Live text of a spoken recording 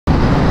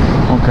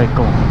Okay,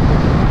 cool.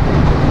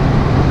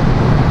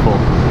 Cool.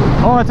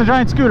 Oh, it's a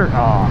giant scooter.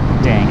 Oh,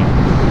 dang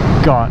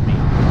it. Got me.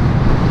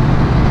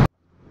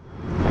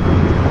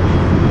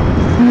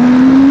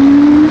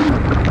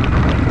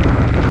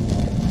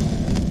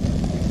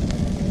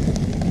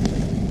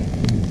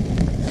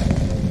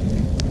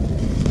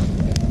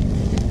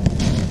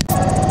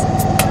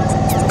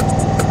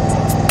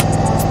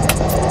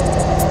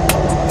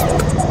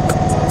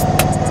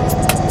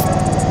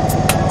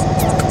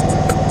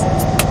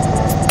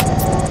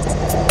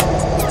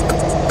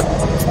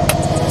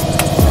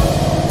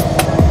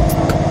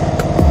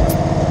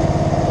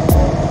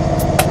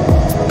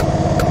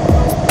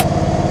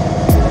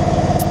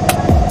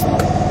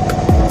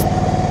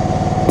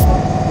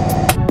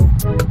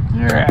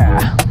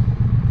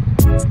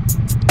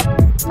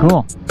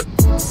 Cool.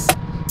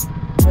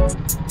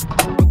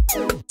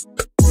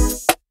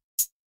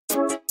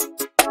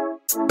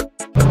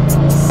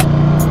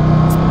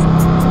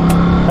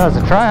 That was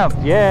a Triumph.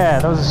 Yeah,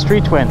 that was a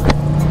street twin.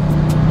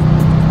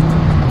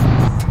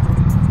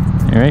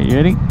 All right, you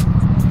ready?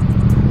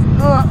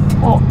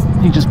 Oh,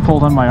 he just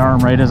pulled on my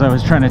arm right as I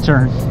was trying to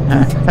turn.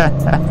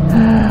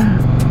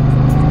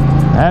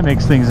 That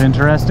makes things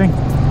interesting.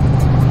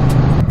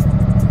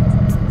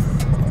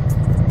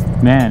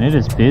 Man, it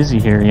is busy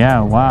here.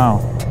 Yeah,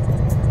 wow.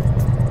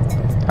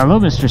 Hello,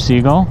 Mr.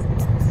 Seagull.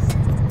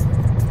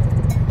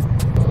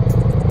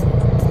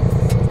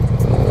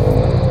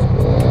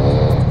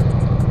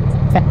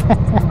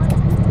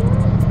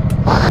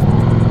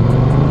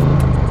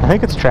 I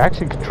think it's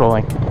traction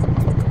controlling.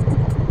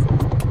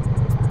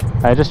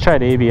 I just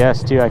tried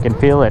ABS too. I can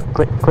feel it.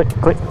 Click, click,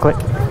 click, click.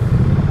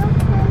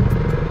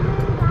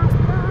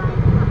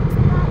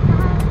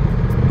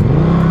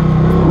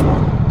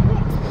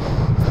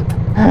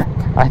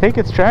 I think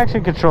it's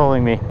traction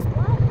controlling me.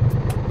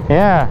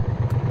 Yeah.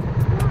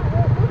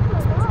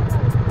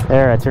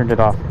 There, I turned it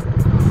off.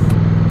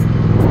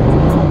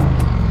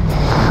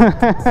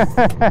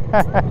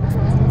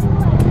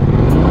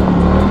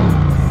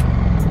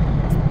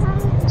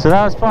 So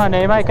that was fun,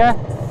 eh, Micah?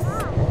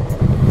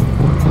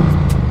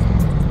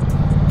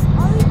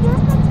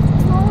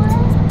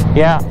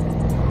 Yeah.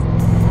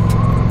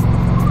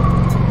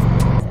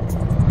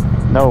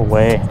 No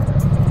way.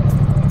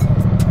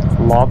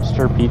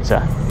 Lobster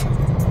pizza.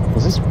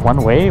 Is this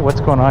one way?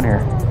 What's going on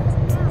here?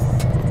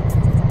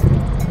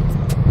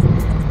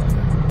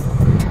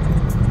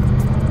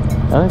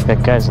 I think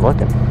that guy's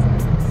looking.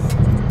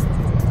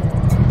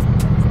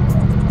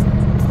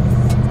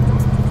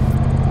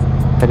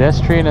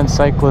 Pedestrian and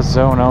cyclist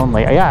zone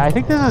only. Yeah, I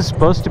think this is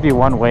supposed to be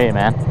one way,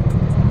 man.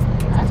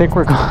 I think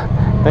we're going.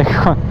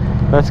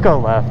 Let's go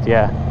left,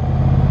 yeah.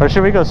 Or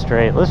should we go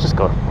straight? Let's just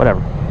go.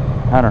 Whatever.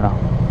 I don't know.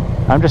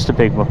 I'm just a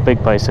big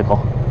bicycle.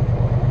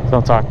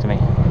 Don't talk to me.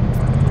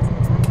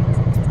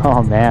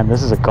 Oh man,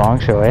 this is a gong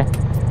show, eh?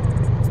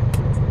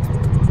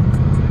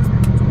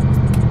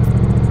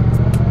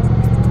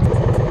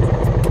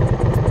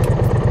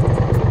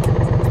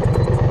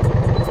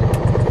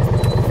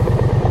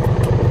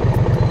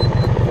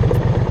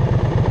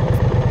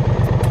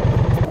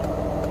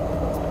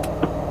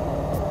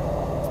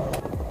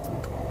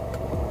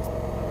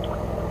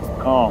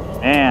 Oh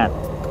man,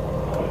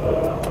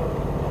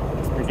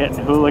 you're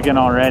getting hooligan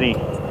already.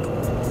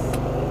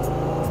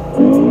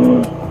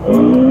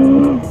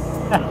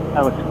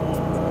 That was...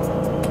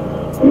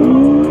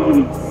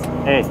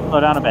 Hey, slow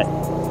down a bit.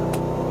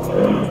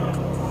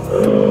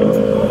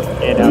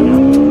 Okay, down here.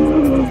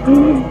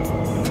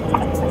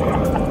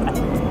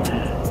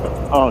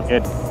 Oh,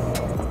 good.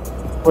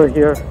 We're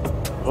here.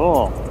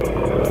 Cool.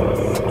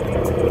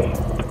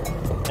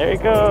 There he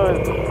goes.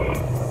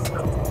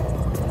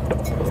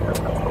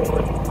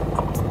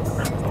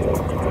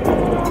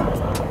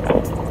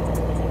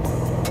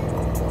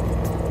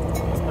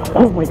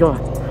 Oh my god.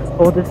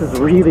 Oh, this is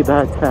really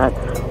bad, sad.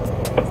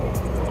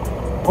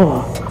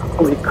 Oh,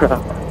 holy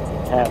crap.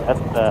 Yeah,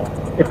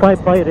 that's If I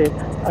bite it,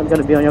 I'm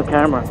gonna be on your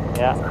camera.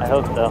 yeah, I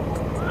hope so.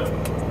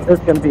 This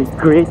is gonna be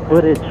great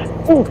footage.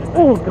 Oh,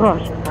 oh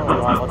gosh.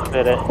 Hold on, let's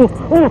fit it.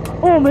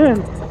 Oh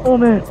man. Oh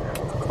man.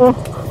 Oh.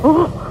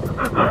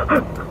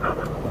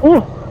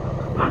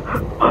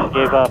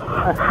 Gave up.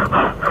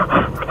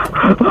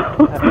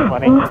 That's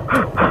funny.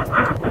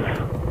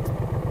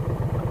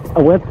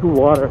 I went through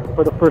water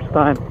for the first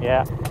time.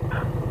 Yeah.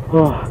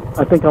 Oh,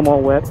 I think I'm all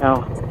wet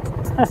now.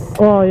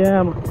 Oh, I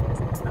am.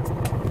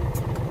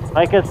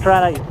 Micah's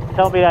trying to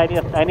tell me I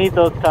need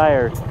those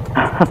tires.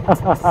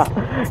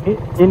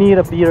 You need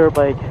a beater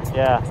bike.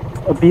 Yeah.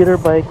 A beater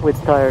bike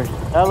with tires.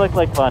 That looked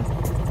like fun.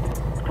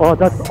 Oh,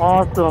 that's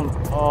awesome.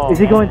 Oh, is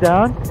he going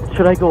down?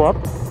 Should I go up?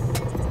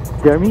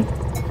 Jeremy?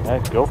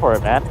 Let's go for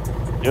it, man.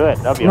 Do it.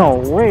 That'll be No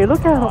awesome. way.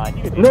 Look at on,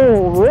 him.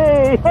 No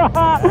way.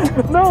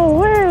 No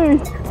way.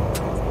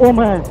 Oh,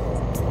 man.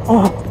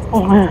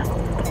 Oh, man.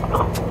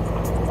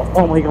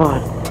 Oh, my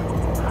God.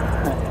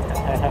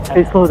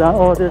 Hey, slow down.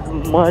 Oh, there's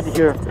mud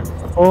here.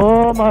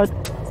 Oh, mud.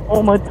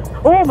 Oh, mud.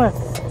 Oh, man.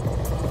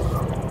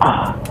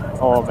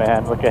 Oh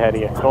man, look ahead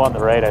of you. Go on the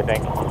right, I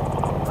think.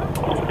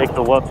 Take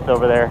the whoops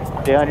over there.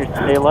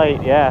 Stay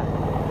light, yeah.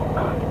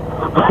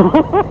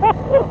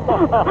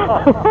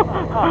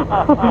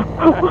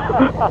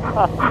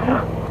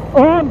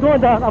 Oh, I'm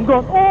going down. I'm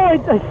going. Oh, I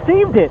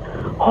saved it.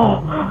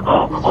 Oh.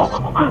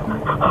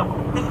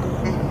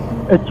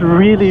 It's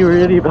really,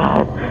 really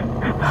bad.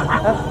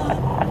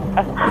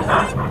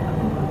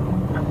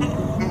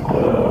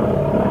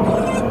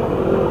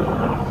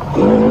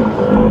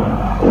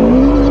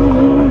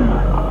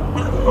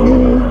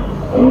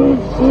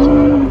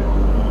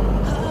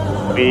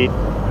 Sweet.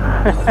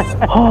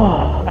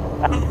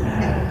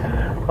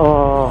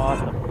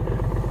 Oh,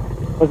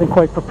 wasn't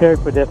quite prepared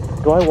for this.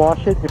 Do I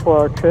wash it before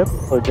our trip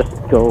or just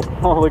go?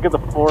 Oh, look at the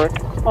fork.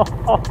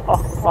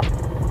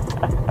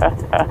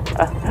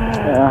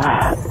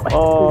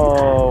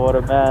 Oh, what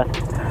a mess.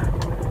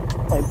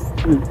 My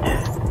boot.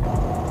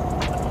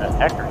 What the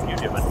heck are you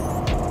doing?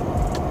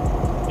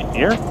 Did you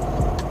see her?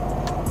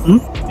 Hmm?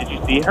 Did you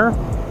see her?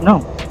 No.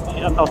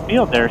 She's on the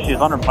field there. She's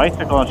on her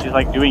bicycle and she's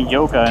like doing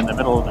yoga in the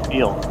middle of the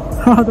field.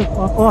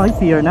 Oh, I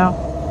see her now.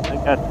 I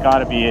think that's got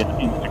to be an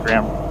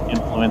Instagram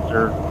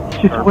influencer.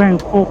 She's wearing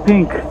full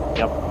pink.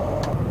 Yep.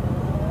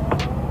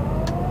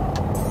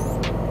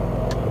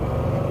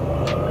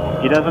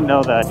 He doesn't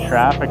know the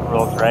traffic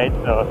rules, right?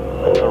 So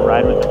the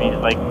ride with him, he's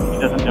like, he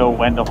doesn't know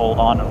when to hold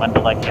on and when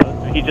to let go.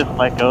 So he just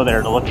let go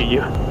there to look at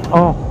you.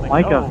 Oh,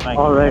 Like, Micah. oh, Mike,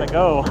 All right.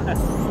 Go.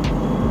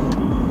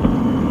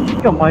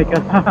 Go,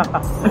 Micah.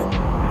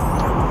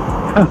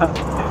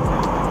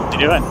 What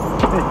you doing?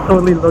 It's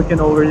totally looking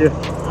over you.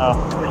 Oh.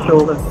 Your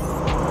shoulder.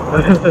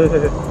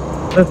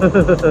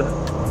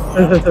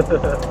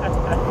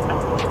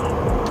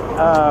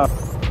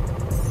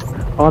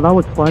 Oh, that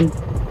was fun.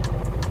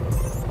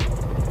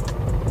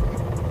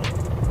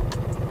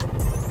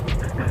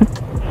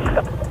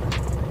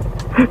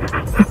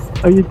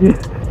 How you doing?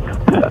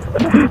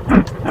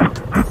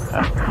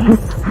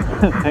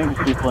 Things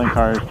people in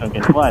cars don't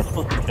get. Well, I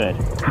suppose they could.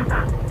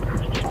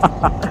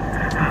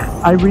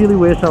 I really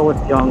wish I was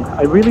young.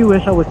 I really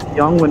wish I was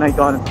young when I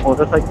got into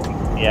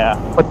motorcycling. Yeah.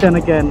 But then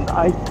again,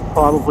 I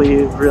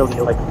probably really,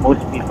 like most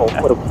people,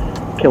 would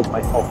have killed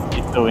myself.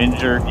 He's so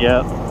injured,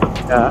 yeah.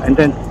 And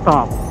then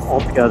stop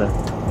altogether.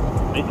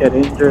 Get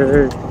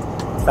injured,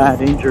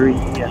 bad injury,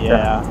 and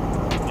Yeah.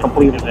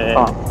 completely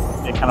stop.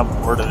 Get kind of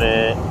bored of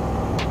it.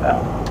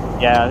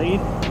 Yeah,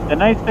 the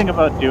nice thing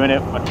about doing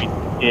it when we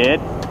did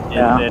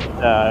is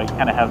that you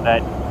kind of have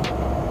that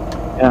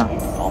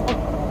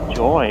almost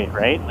joy,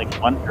 right?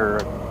 Like wonder.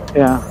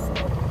 Yeah.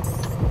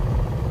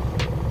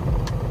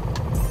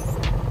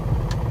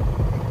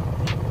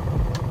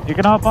 You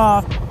can hop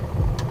off.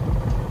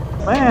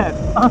 Man.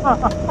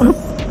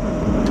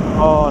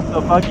 Oh,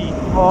 so buggy.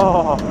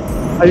 Oh.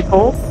 Are you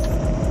cold?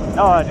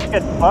 No, I just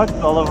get bugs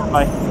all over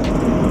my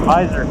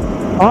visor.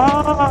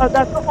 Oh,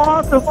 that's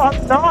awesome.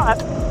 I'm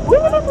not. Woo!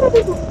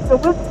 The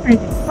windscreen.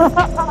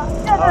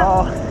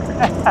 Oh.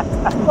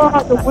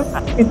 Oh, the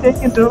windscreen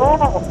taking it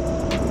all.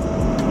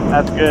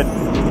 That's good.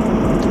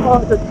 Oh,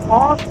 that's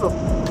awesome.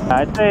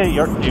 I'd say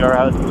your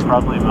house is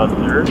probably about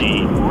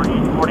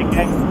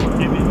 40K.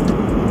 Maybe.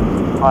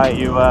 Why,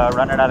 you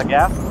running out of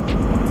gas?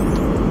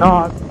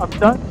 No, I'm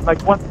done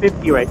like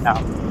 150 right now.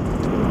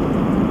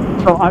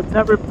 So I've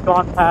never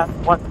gone past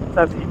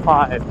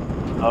 175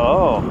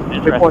 Oh, before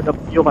interesting. the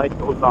fuel light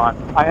goes on.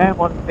 I am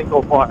on a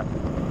single bar.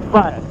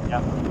 But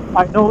Yeah.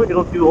 I know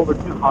it'll do over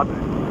 200.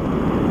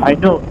 I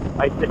know it.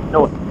 I just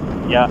know it.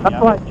 Yeah. That's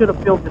why I should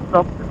have filled this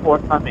up before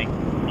coming.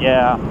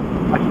 Yeah.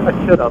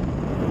 I should have.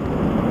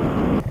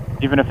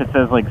 Even if it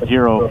says like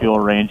 0 fuel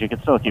range, you can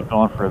still keep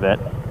going for a bit.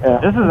 Yeah.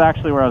 This is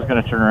actually where I was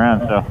going to turn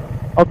around, so.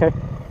 Okay.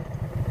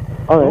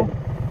 All right.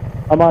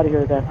 I'm out of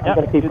here then. I'm Yep,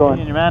 going to keep good going.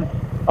 seeing you, man.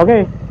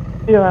 Okay.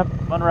 See you, man.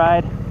 Fun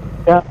ride.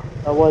 Yeah,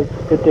 that was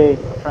a good day.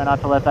 Try not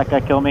to let that guy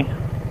kill me.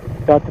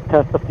 Got to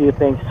test a few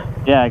things.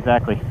 Yeah,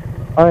 exactly.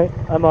 All right.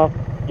 I'm off.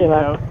 See you,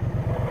 man. Out.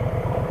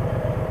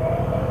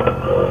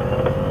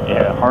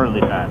 Yeah,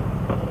 Harley time.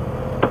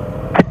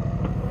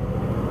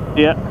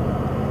 Yeah.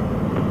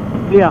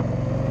 Yeah.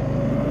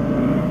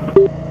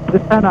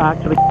 This kind of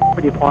actually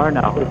pretty far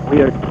now. It's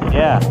weird.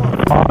 Yeah.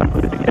 Oh, I'm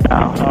losing it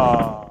now.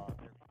 Oh.